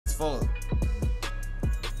fuck.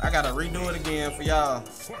 I gotta redo it again for y'all.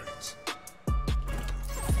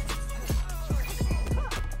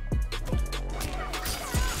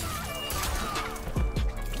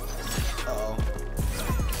 Uh-oh.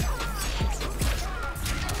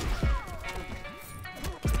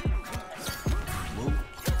 Whoop.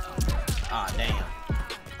 Ah, damn.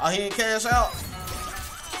 Oh, he didn't cash out?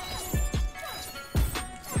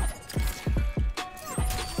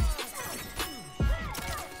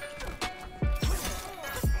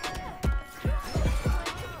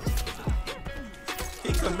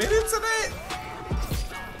 He committed to that?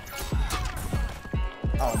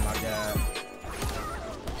 Oh my god.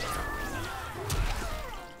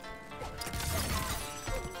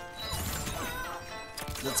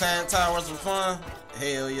 The tag towers were fun?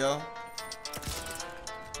 Hell yeah.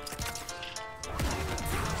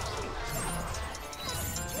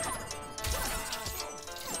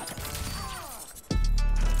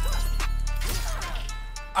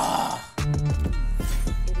 Ah.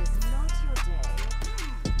 It is not your day.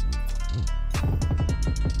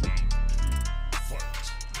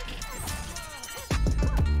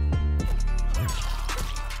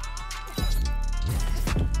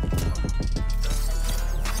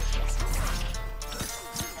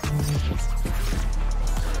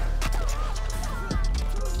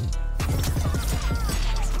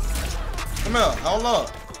 Come here, hold up.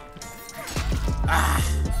 Ah.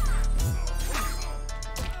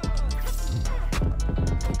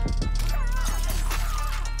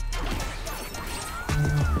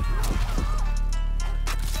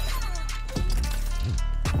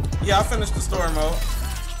 Yeah, I finished the story mode.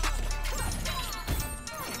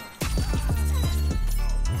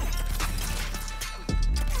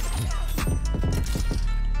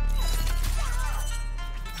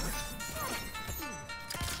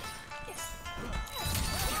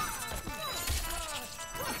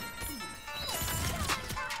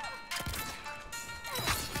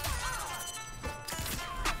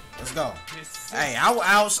 Let's go. Hey,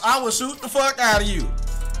 I will shoot the fuck out of you.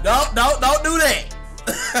 Don't do that.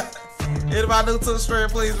 Anybody new to the stream,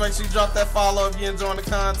 please make sure you drop that follow if you're enjoying the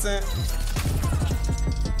content.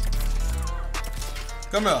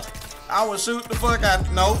 Come here. I will shoot the fuck out.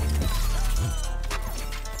 Nope.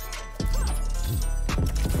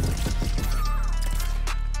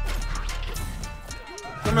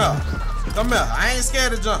 Come here. Come here. I ain't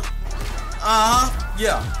scared to jump. Uh-huh.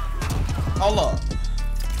 Yeah. Hold up.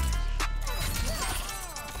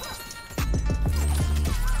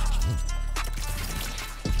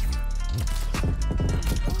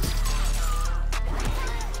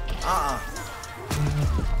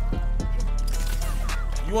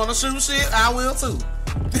 You wanna shoot shit? I will too.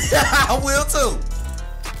 I will too.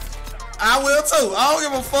 I will too. I don't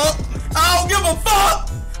give a fuck. I don't give a fuck.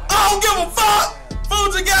 I don't give a fuck.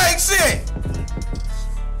 Fuji gang shit.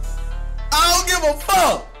 I don't give a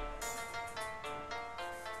fuck.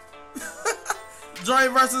 Dre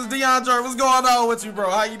versus DeAndre. What's going on with you, bro?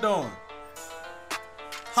 How you doing?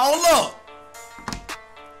 Hold up.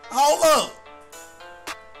 Hold up.